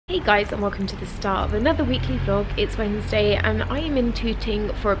Hey guys, and welcome to the start of another weekly vlog. It's Wednesday and I am in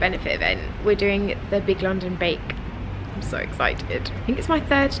Tooting for a benefit event. We're doing the Big London Bake. I'm so excited. I think it's my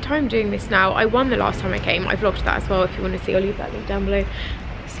third time doing this now. I won the last time I came. I vlogged that as well if you want to see. I'll leave that link down below.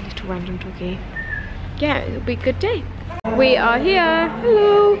 It's a little random doggy. Yeah, it'll be a good day. We are here.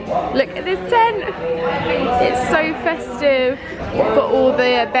 Hello. Look at this tent. It's so festive. We've got all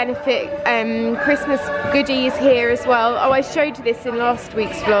the benefit Christmas goodies here as well. Oh, I showed this in last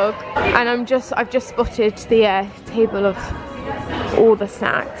week's vlog, and I've just spotted the table of all the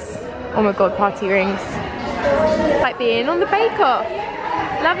snacks. Oh my god, party rings. It's like being on the Bake Off.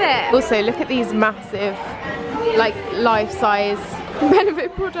 Love it. Also, look at these massive, like, life-size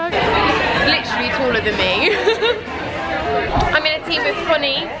benefit products. Literally taller than me. I'm in a team with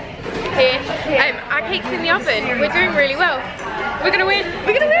Connie here. Our cake's in the oven. We're doing really well. We're gonna win.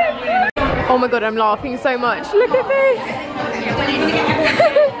 We're gonna win. Oh my god, I'm laughing so much. Look at this.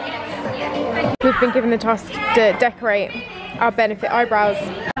 We've been given the task to decorate our benefit eyebrows.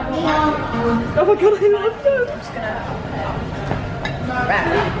 Oh my god, I love them.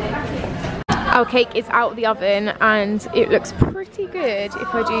 Our cake is out of the oven and it looks pretty good,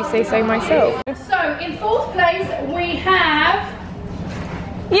 if I do say so myself. So in fourth place we have...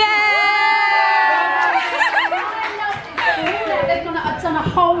 I've done a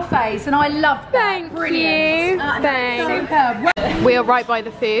whole face and I love that. Thank you. Thanks. Superb. We are right by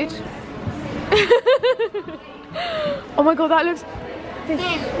the food. Oh my god, that looks...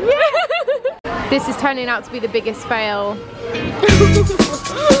 Yeah. This is turning out to be the biggest fail.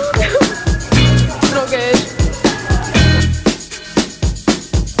 It's not good.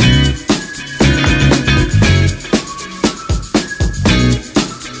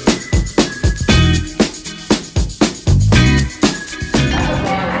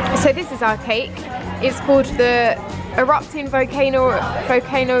 So this is our cake. It's called the Erupting Volcano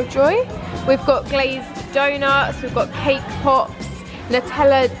of Joy. We've got glazed donuts, we've got cake pops,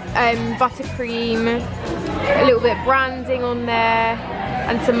 Nutella buttercream, a little bit of branding on there,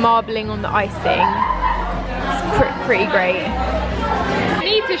 and some marbling on the icing. It's pretty great. I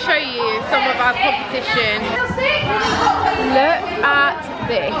need to show you some of our competition. Look at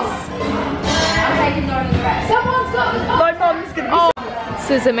this. My mum's gonna be... Oh, this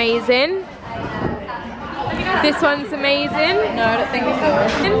is amazing. This one's amazing. No, I don't think so.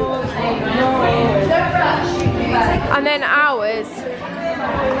 And then ours.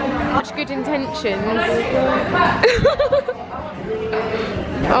 Such good intentions.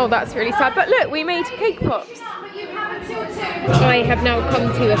 Oh, that's really sad. But look, we made cake pops. I have now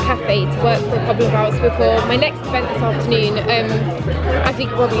come to a cafe to work for a couple of hours before my next event this afternoon. As you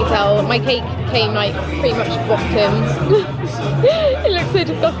can probably tell, my cake came like pretty much bottom. It looks so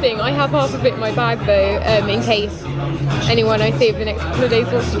disgusting. I have half of it in my bag though, in case anyone I see over the next couple of days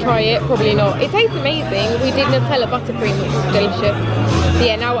wants to try it. Probably not. It tastes amazing. We did Nutella buttercream, which was delicious. But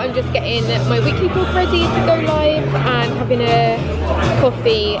yeah, now I'm just getting my weekly vlog ready to go live and having a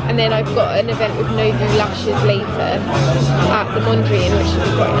coffee, and then I've got an event with Novu Lashes later at the Mondrian, which should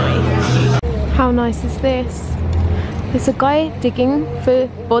be quite nice. How nice is this? There's a guy digging for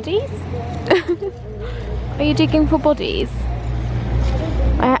bodies. Are you digging for bodies?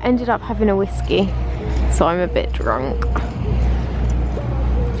 I ended up having a whiskey, so I'm a bit drunk.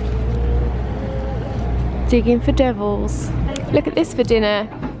 Digging for devils. Look at this for dinner,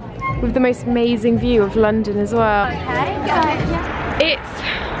 with the most amazing view of London as well. Okay. It's,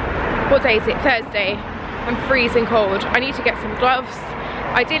 what day is it? Thursday. I'm freezing cold. I need to get some gloves.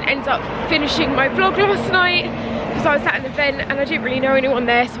 I didn't end up finishing my vlog last night because I was at an event and I didn't really know anyone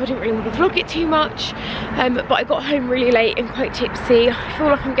there, so I didn't really want to vlog it too much. But I got home really late and quite tipsy. I feel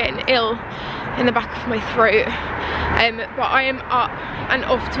like I'm getting ill in the back of my throat. But I am up and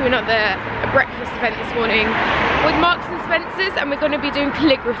off to another breakfast event this morning with Marks and Spencer's, and we're going to be doing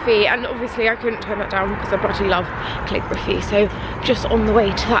calligraphy, and obviously I couldn't turn that down because I bloody love calligraphy, so just on the way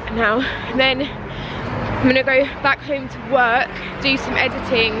to that now. And then I'm going to go back home to work, do some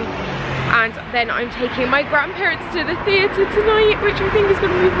editing, and then I'm taking my grandparents to the theatre tonight, which I think is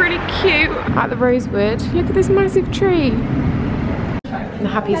going to be really cute. At the Rosewood, look at this massive tree. I'm the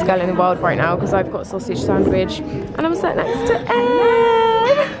happiest girl in the world right now because I've got a sausage sandwich and I'm sat next to Ed.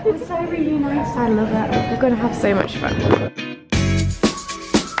 It's so really nice. I love it. We're going to have so much fun.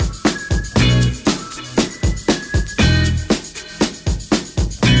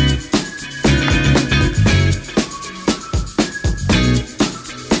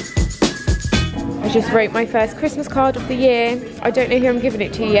 just wrote my first Christmas card of the year. I don't know who I'm giving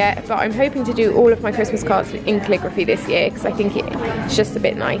it to yet, but I'm hoping to do all of my Christmas cards in calligraphy this year because I think it's just a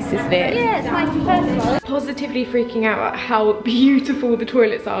bit nice, isn't it? Yeah, it's nice and personal. Positively freaking out at how beautiful the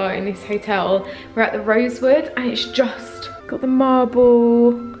toilets are in this hotel. We're at the Rosewood and it's just got the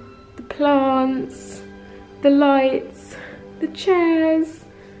marble, the plants, the lights, the chairs.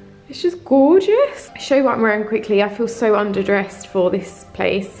 It's just gorgeous. I'll show you what I'm wearing quickly. I feel so underdressed for this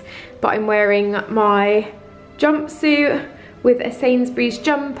place, but I'm wearing my jumpsuit with a Sainsbury's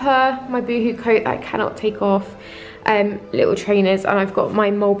jumper, my boohoo coat that I cannot take off, little trainers, and I've got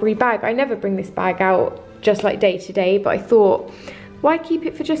my mulberry bag. I never bring this bag out just like day to day, but I thought, why keep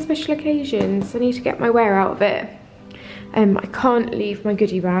it for just special occasions? I need to get my wear out of it. I can't leave my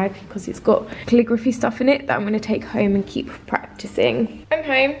goodie bag because it's got calligraphy stuff in it that I'm going to take home and keep practicing. I'm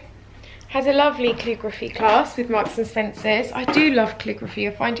home. Had a lovely calligraphy class with Marks and Spencer's. I do love calligraphy.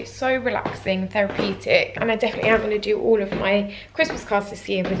 I find it so relaxing, therapeutic, and I definitely am going to do all of my Christmas cards this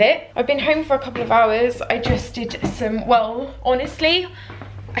year with it. I've been home for a couple of hours. I just did some, well, honestly,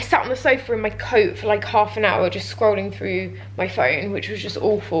 I sat on the sofa in my coat for like half an hour just scrolling through my phone, which was just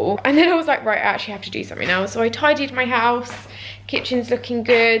awful. And then I was like, right, I actually have to do something now. So I tidied my house, kitchen's looking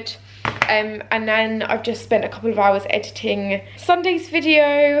good. And then I've just spent a couple of hours editing Sunday's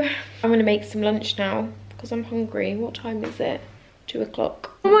video. I'm gonna make some lunch now because I'm hungry. What time is it? 2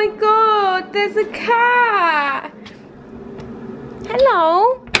 o'clock. Oh my god, there's a cat.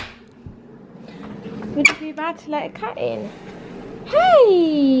 Hello. Would it be bad to let a cat in?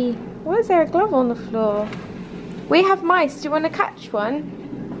 Hey, why is there a glove on the floor? We have mice. Do you want to catch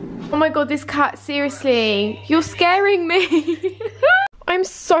one? Oh my god, this cat, seriously. You're scaring me. I'm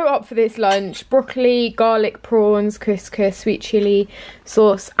so up for this lunch. Broccoli, garlic prawns, couscous, sweet chilli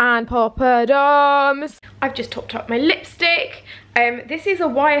sauce and papadums. I've just topped up my lipstick. This is a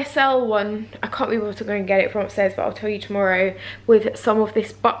YSL one. I can't be able to go and get it from upstairs, but I'll tell you tomorrow, with some of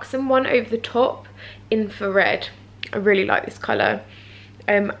this buxom one over the top in red. I really like this colour.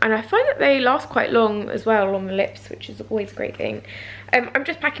 And I find that they last quite long as well on the lips, which is always a great thing. I'm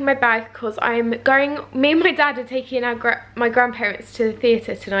just packing my bag because I'm going, me and my dad are taking my grandparents to the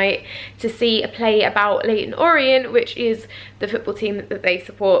theatre tonight to see a play about Leyton Orient, which is the football team that they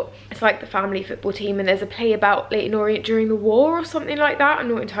support. It's like the family football team, and there's a play about Leyton Orient during the war or something like that. I'm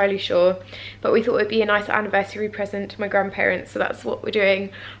not entirely sure, but we thought it would be a nice anniversary present to my grandparents, so that's what we're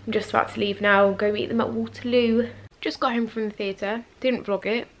doing. I'm just about to leave now and go meet them at Waterloo. Just got home from the theatre, didn't vlog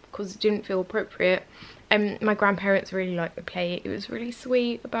it because it didn't feel appropriate. My grandparents really liked the play. It was really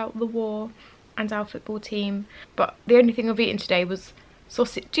sweet about the war and our football team. But the only thing I've eaten today was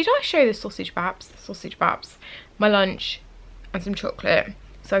sausage. Did I show the sausage baps? Sausage baps. My lunch and some chocolate.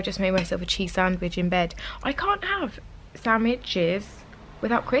 So I just made myself a cheese sandwich in bed. I can't have sandwiches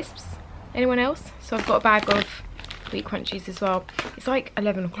without crisps. Anyone else? So I've got a bag of wheat crunchies as well. It's like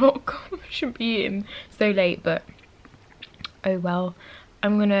 11 o'clock. I shouldn't be eating so late, but oh well.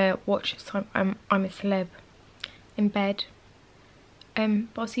 I'm gonna watch some I'm a Celeb in bed. But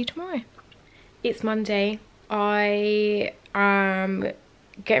I'll see you tomorrow. It's Monday. I am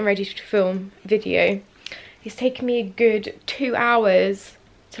getting ready to film video. It's taken me a good 2 hours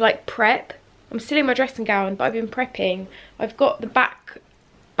to like prep. I'm still in my dressing gown, but I've been prepping. I've got the back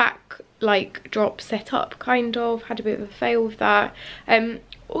like drop set up, kind of. Had a bit of a fail with that.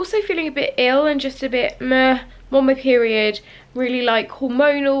 Also feeling a bit ill and just a bit meh. I'm on my period, really like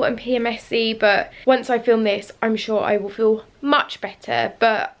hormonal and PMS-y, but once I film this, I'm sure I will feel much better.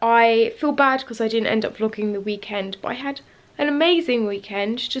 But I feel bad because I didn't end up vlogging the weekend, but I had an amazing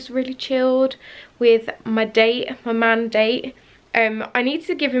weekend, just really chilled with my date, my man date. I need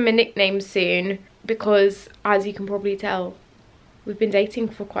to give him a nickname soon because, as you can probably tell, we've been dating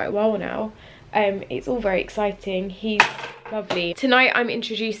for quite a while now. It's all very exciting. He's lovely. Tonight I'm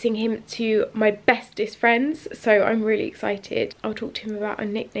introducing him to my bestest friends, so I'm really excited. I'll talk to him about a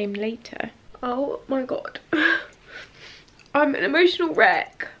nickname later. Oh my god. I'm an emotional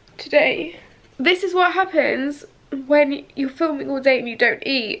wreck today. This is what happens when you're filming all day and you don't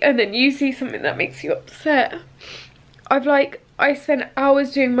eat, and then you see something that makes you upset. I spent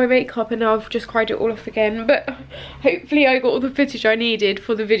hours doing my makeup and now I've just cried it all off again, but hopefully I got all the footage I needed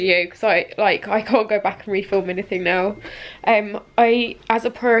for the video because I can't go back and refilm anything now. I, as a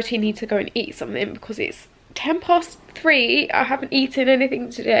priority, need to go and eat something because it's 3:10. I haven't eaten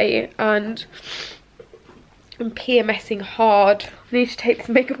anything today and I'm PMSing hard. I need to take this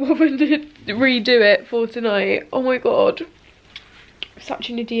makeup off and redo it for tonight. Oh my god.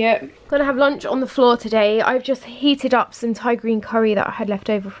 Such an idiot. Gonna have lunch on the floor today. I've just heated up some Thai green curry that I had left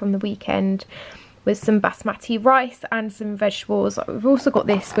over from the weekend with some basmati rice and some vegetables. We've also got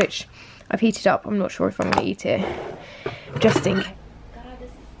this, which I've heated up. I'm not sure if I'm going to eat it. Just in case. God, this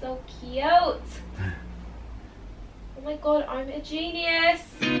is so cute. Oh my god, I'm a genius.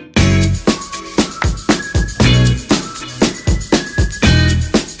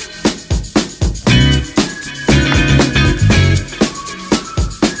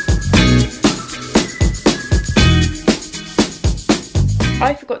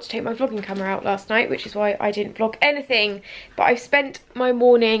 I forgot to take my vlogging camera out last night, which is why I didn't vlog anything. But I've spent my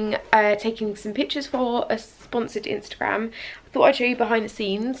morning taking some pictures for a sponsored Instagram. I thought I'd show you behind the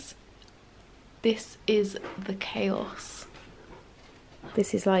scenes. This is the chaos.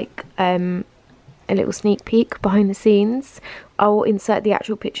 This is like a little sneak peek behind the scenes. I'll insert the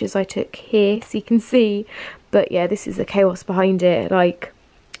actual pictures I took here so you can see. But yeah, this is the chaos behind it. Like,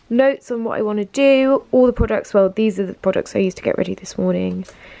 notes on what I want to do, all the products. Well, these are the products I used to get ready this morning.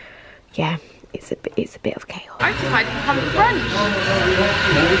 Yeah, it's a bit of chaos. I've decided to come for brunch.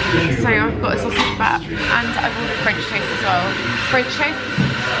 So I've got a sausage wrap and I've ordered French toast as well. French toast?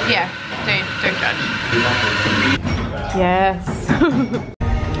 Yeah, don't judge. Yes.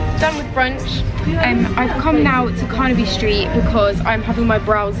 Done with brunch. I've come now to Carnaby Street because I'm having my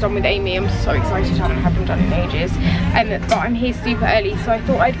brows done with Amy. I'm so excited. I haven't had them done in ages. But I'm here super early, so I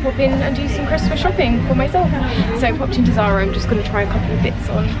thought I'd pop in and do some Christmas shopping for myself. So I popped into Zara. I'm just going to try a couple of bits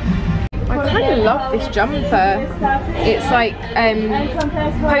on. I kind of love this jumper. It's like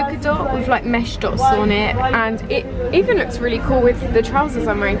polka dot with like mesh dots on it, and it even looks really cool with the trousers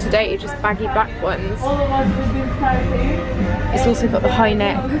I'm wearing today, just baggy black ones. It's also got the high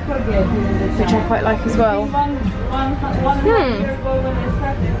neck, which I quite like as well.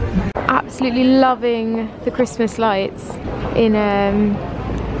 Absolutely loving the Christmas lights in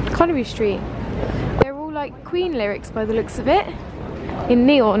Carnaby Street. They're all like Queen lyrics by the looks of it. In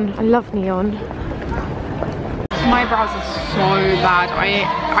neon. I love neon. My brows are so bad.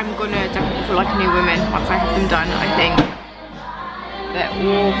 I'm gonna definitely feel like a new woman once I have them done, I think. They're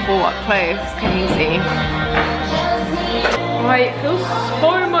awful up close, can you see? Right, it feels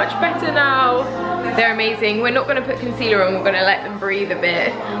so much better now. They're amazing. We're not gonna put concealer on, we're gonna let them breathe a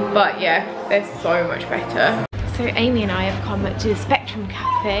bit. But yeah, they're so much better. So Amy and I have come to the Spectrum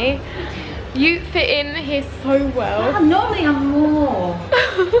Cafe. You fit in here so well. Yeah, normally I'm more.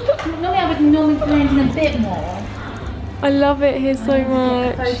 Normally I would normally blend in a bit more. I love it here so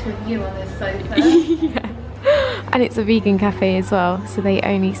much. A photo of you on this sofa. Yeah. And it's a vegan cafe as well, so they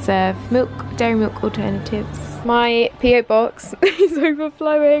only serve milk, dairy milk alternatives. My PO box is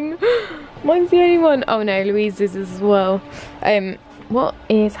overflowing. Mine's the only one. Oh no, Louise's as well. What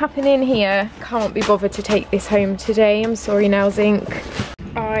is happening here? Can't be bothered to take this home today. I'm sorry, Nails Inc.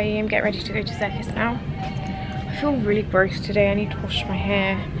 I am getting ready to go to Circus now. I feel really gross today. I need to wash my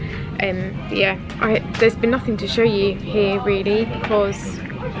hair. But yeah, there's been nothing to show you here really because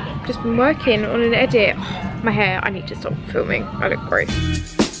I've just been working on an edit. Oh, my hair, I need to stop filming. I look gross.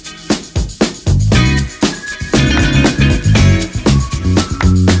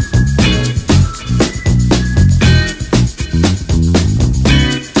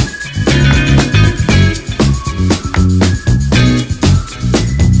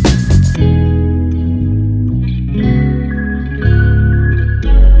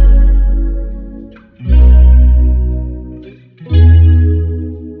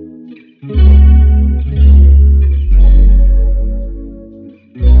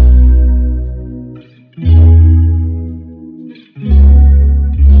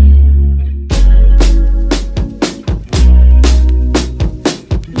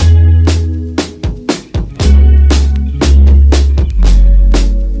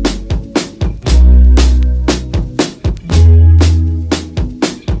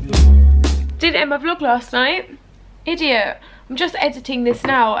 My vlog last night. Idiot. I'm just editing this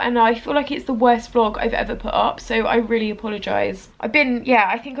now and I feel like it's the worst vlog I've ever put up, so I really apologise. I think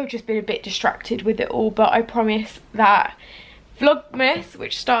I've just been a bit distracted with it all, but I promise that Vlogmas,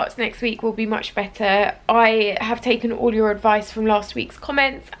 which starts next week, will be much better. I have taken all your advice from last week's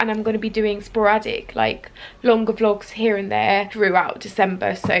comments and I'm going to be doing sporadic, like longer vlogs here and there throughout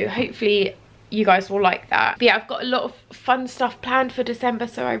December, so hopefully you guys will like that. But yeah, I've got a lot of fun stuff planned for December,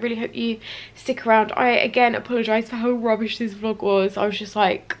 so I really hope you stick around. I again apologise for how rubbish this vlog was. I was just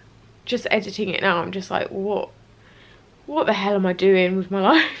like, just editing it now, I'm just like, what the hell am I doing with my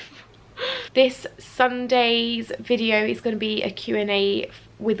life? This Sunday's video is going to be a Q&A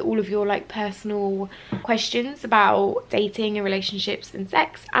with all of your like personal questions about dating and relationships and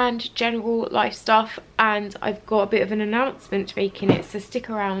sex and general life stuff, and I've got a bit of an announcement to make in it, so stick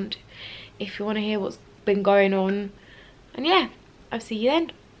around if you want to hear what's been going on. And yeah, I'll see you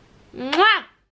then. Mwah!